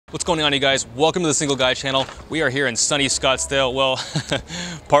What's going on, you guys? Welcome to the Single Guy channel. We are here in sunny Scottsdale. Well,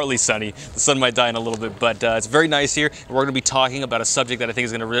 partly sunny. The sun might die in a little bit, but it's very nice here. And we're going to be talking about a subject that I think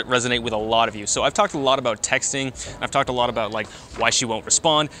is going to resonate with a lot of you. So I've talked a lot about texting, and I've talked a lot about like why she won't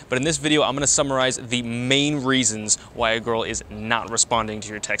respond. But in this video, I'm going to summarize the main reasons why a girl is not responding to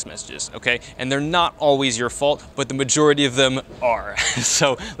your text messages, okay? And they're not always your fault, but the majority of them are.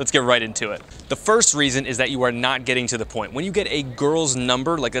 So let's get right into it. The first reason is that you are not getting to the point. When you get a girl's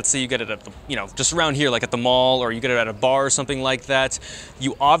number, like let's say you get it at the, just around here, like at the mall, or you get it at a bar or something like that,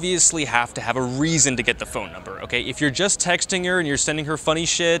 you obviously have to have a reason to get the phone number, okay? If you're just texting her and you're sending her funny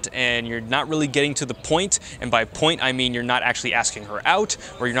shit and you're not really getting to the point, and by point I mean you're not actually asking her out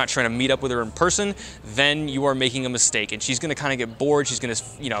or you're not trying to meet up with her in person, then you are making a mistake and she's gonna kind of get bored. She's gonna,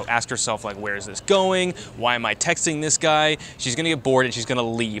 ask herself like, where is this going? Why am I texting this guy? She's gonna get bored and she's gonna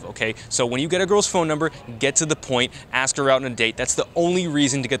leave, okay? So when you get a girl's phone number, get to the point, ask her out on a date. That's the only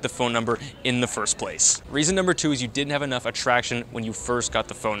reason to get the phone number in the first place. Reason number two is you didn't have enough attraction when you first got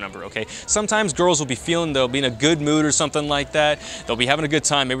the phone number, okay? Sometimes girls will be feeling, they'll be in a good mood or something like that. They'll be having a good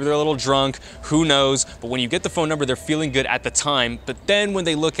time. Maybe they're a little drunk, who knows? But when you get the phone number, they're feeling good at the time. But then when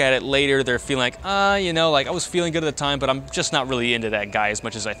they look at it later, they're feeling like, like I was feeling good at the time, but I'm just not really into that guy as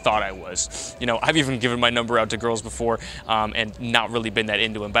much as I thought I was. I've even given my number out to girls before and not really been that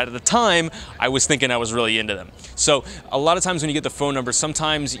into him. But at the time, I was thinking I was really into them. So a lot of times when you get the phone number,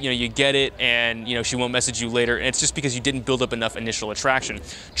 sometimes, you get it and, she won't message you later. And it's just because you didn't build up enough initial attraction.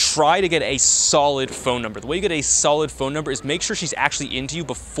 Try to get a solid phone number. The way you get a solid phone number is make sure she's actually into you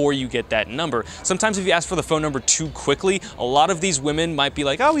before you get that number. Sometimes if you ask for the phone number too quickly, a lot of these women might be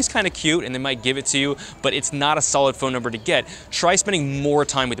like, oh, he's kind of cute, and they might give it to you, but it's not a solid phone number to get. Try spending more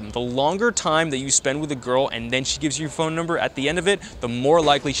time with them. The longer time that you spend with a girl and then she gives you your phone number at the end of it, the more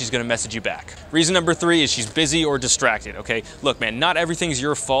likely she's gonna message you back. Reason number three is she's busy or distracted, okay? Look, man, not everything's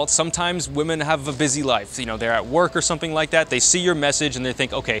your fault. Sometimes women have a busy life. They're at work or something like that. They see your message and they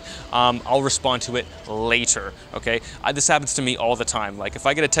think, okay, I'll respond to it later, okay? This happens to me all the time. Like if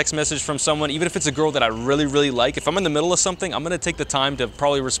I get a text message from someone, even if it's a girl that I really, really like, if I'm in the middle of something, I'm gonna take the time to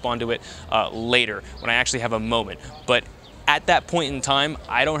probably respond to it later when I actually have a moment. But at that point in time,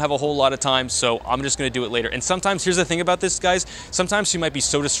 I don't have a whole lot of time, so I'm just gonna do it later. And sometimes, here's the thing about this, guys, sometimes she might be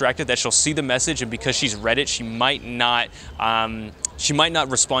so distracted that she'll see the message, and because she's read it, she might not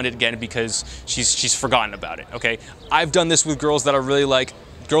respond it again because she's forgotten about it, okay? I've done this with girls that I really like.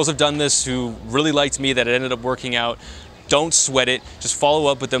 Girls have done this who really liked me that it ended up working out. Don't sweat it, just follow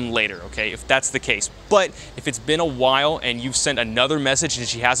up with them later, okay, if that's the case. But if it's been a while and you've sent another message and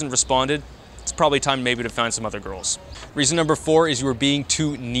she hasn't responded, it's probably time maybe to find some other girls. Reason number four is you are being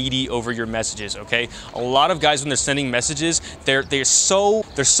too needy over your messages, okay? A lot of guys, when they're sending messages, they're so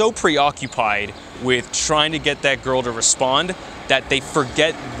preoccupied with trying to get that girl to respond that they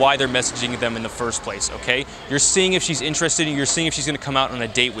forget why they're messaging them in the first place, okay? You're seeing if she's interested in you, you're seeing if she's gonna come out on a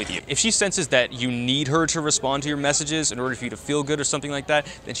date with you. If she senses that you need her to respond to your messages in order for you to feel good or something like that,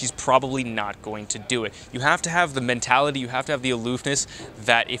 then she's probably not going to do it. You have to have the mentality, you have to have the aloofness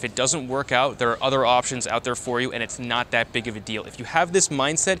that if it doesn't work out, there are other options out there for you and it's not that big of a deal. If you have this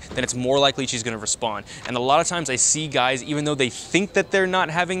mindset, then it's more likely she's gonna respond. And a lot of times I see guys, even though they think that they're not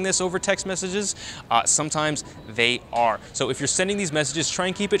having this over text messages, sometimes they are. So if you're sending these messages, try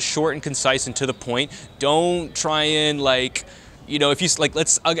and keep it short and concise and to the point. Don't try and if you like,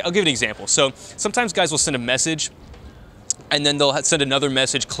 I'll give you an example. So sometimes guys will send a message and then they'll send another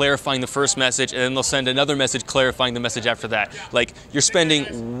message clarifying the first message, and then they'll send another message clarifying the message after that. Like, you're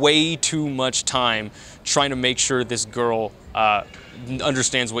spending way too much time trying to make sure this girl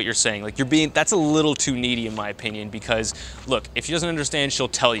understands what you're saying. Like, that's a little too needy in my opinion, because look, if she doesn't understand, she'll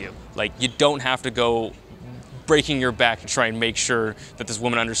tell you. Like, you don't have to go breaking your back to try and make sure that this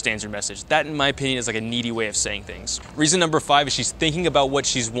woman understands your message. That, in my opinion, is like a needy way of saying things. Reason number five is she's thinking about what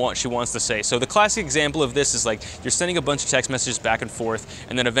she wants to say. So the classic example of this is like, you're sending a bunch of text messages back and forth,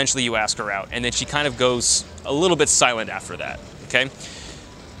 and then eventually you ask her out, and then she kind of goes a little bit silent after that, okay?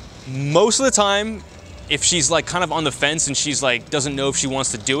 Most of the time, if she's like kind of on the fence and she's like doesn't know if she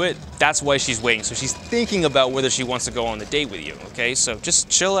wants to do it, that's why she's waiting. So she's thinking about whether she wants to go on the date with you, okay? So just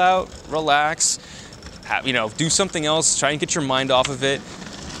chill out, relax, do something else, try and get your mind off of it,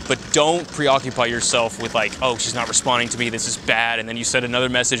 but don't preoccupy yourself with like, oh, she's not responding to me, this is bad, and then you send another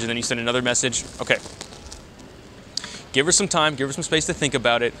message, and then you send another message. Okay. Give her some time, give her some space to think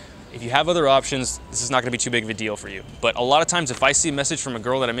about it. If you have other options, this is not gonna be too big of a deal for you. But a lot of times if I see a message from a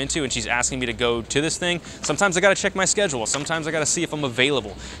girl that I'm into and she's asking me to go to this thing, sometimes I gotta check my schedule. Sometimes I gotta see if I'm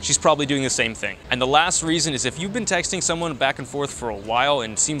available. She's probably doing the same thing. And the last reason is if you've been texting someone back and forth for a while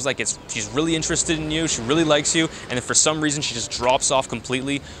and it seems like she's really interested in you, she really likes you, and then for some reason she just drops off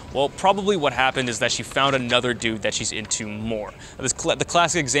completely, well, probably what happened is that she found another dude that she's into more. The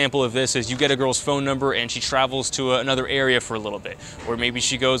classic example of this is you get a girl's phone number and she travels to another area for a little bit, or maybe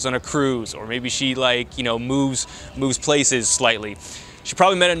she goes on a cruise, or maybe she moves places slightly. She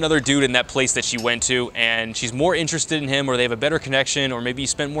probably met another dude in that place that she went to and she's more interested in him, or they have a better connection, or maybe you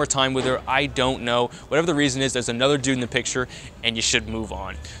spent more time with her. I don't know. Whatever the reason is, there's another dude in the picture and you should move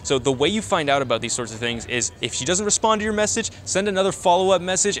on. So the way you find out about these sorts of things is if she doesn't respond to your message, send another follow-up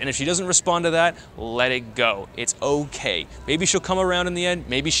message, and if she doesn't respond to that, let it go. It's okay. Maybe she'll come around in the end,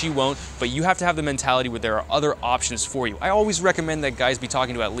 maybe she won't, but you have to have the mentality where there are other options for you. I always recommend that guys be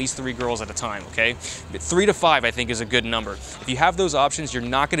talking to at least 3 girls at a time, okay? 3 to 5 I think is a good number. If you have those options, you're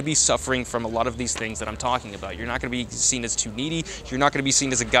not going to be suffering from a lot of these things that I'm talking about. You're not going to be seen as too needy. You're not going to be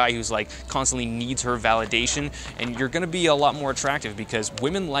seen as a guy who's like constantly needs her validation, and you're going to be a lot more attractive because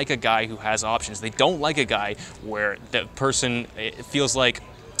women like a guy who has options. They don't like a guy where the person feels like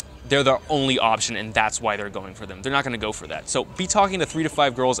they're the only option and that's why they're going for them. They're not going to go for that. So be talking to 3 to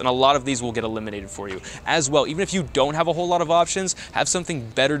 5 girls, and a lot of these will get eliminated for you as well. Even if you don't have a whole lot of options, have something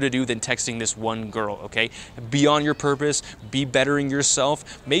better to do than texting this one girl, okay? Be on your purpose, be bettering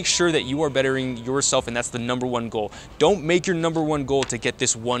yourself. Make sure that you are bettering yourself, and that's the #1 goal. Don't make your #1 goal to get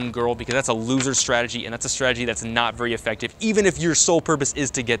this one girl, because that's a loser strategy, and that's a strategy that's not very effective, even if your sole purpose is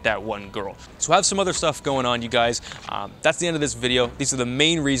to get that one girl. So have some other stuff going on, you guys. That's the end of this video. These are the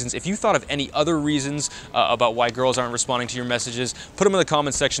main reasons. If you thought of any other reasons about why girls aren't responding to your messages, put them in the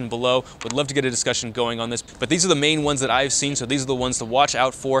comments section below. Would love to get a discussion going on this, but these are the main ones that I've seen, so these are the ones to watch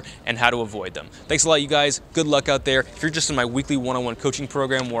out for and how to avoid them. Thanks a lot, you guys. Good luck out there. If you're just in my weekly one-on-one coaching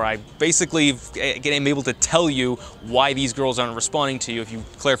program where I basically am able to tell you why these girls aren't responding to you, if you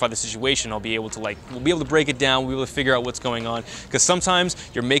clarify the situation, we'll be able to break it down, we'll be able to figure out what's going on, because sometimes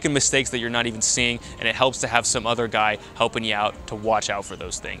you're making mistakes that you're not even seeing, and it helps to have some other guy helping you out to watch out for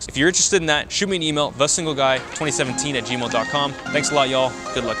those things. If you're interested in that, shoot me an email, TheSingleGuy2017 @gmail.com. Thanks a lot, y'all.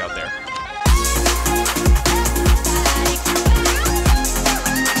 Good luck out there.